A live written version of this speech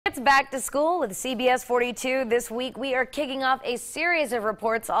back to school with CBS 42. This week, we are kicking off a series of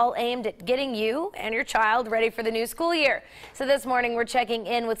reports all aimed at getting you and your child ready for the new school year. So this morning, we're checking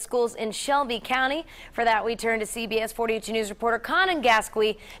in with schools in Shelby County. For that, we turn to CBS 42 News reporter Conan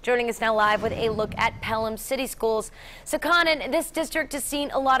Gasquet, joining us now live with a look at Pelham City Schools. So Conan, this district has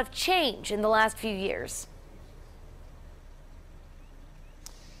seen a lot of change in the last few years.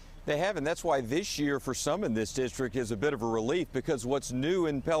 They have, and that's why this year for some in this district is a bit of a relief, because what's new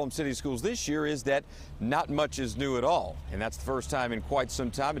in Pelham City Schools this year is that not much is new at all. And that's the first time in quite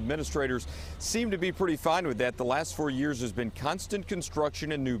some time. Administrators seem to be pretty fine with that. The last 4 years has been constant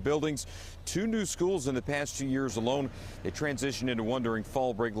construction and new buildings. 2 new schools in the past 2 years alone. They transitioned into one during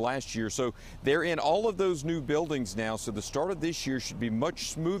fall break last year. So they're in all of those new buildings now. So the start of this year should be much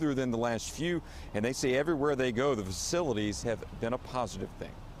smoother than the last few. And they say everywhere they go, the facilities have been a positive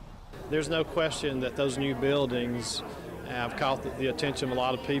thing. There's no question that those new buildings have caught the attention of a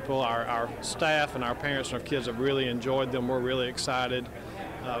lot of people. Our staff and our parents and our kids have really enjoyed them. We're really excited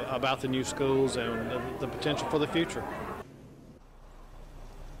about the new schools and the potential for the future.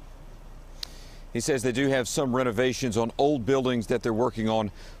 He says they do have some renovations on old buildings that they're working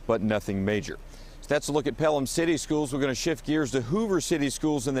on, but nothing major. So that's a look at Pelham City Schools. We're going to shift gears to Hoover City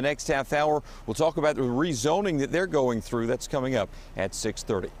Schools in the next half hour. We'll talk about the rezoning that they're going through. That's coming up at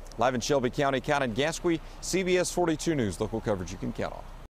 6:30. Live in Shelby County, Conan Gasquet, CBS 42 News, local coverage you can count on.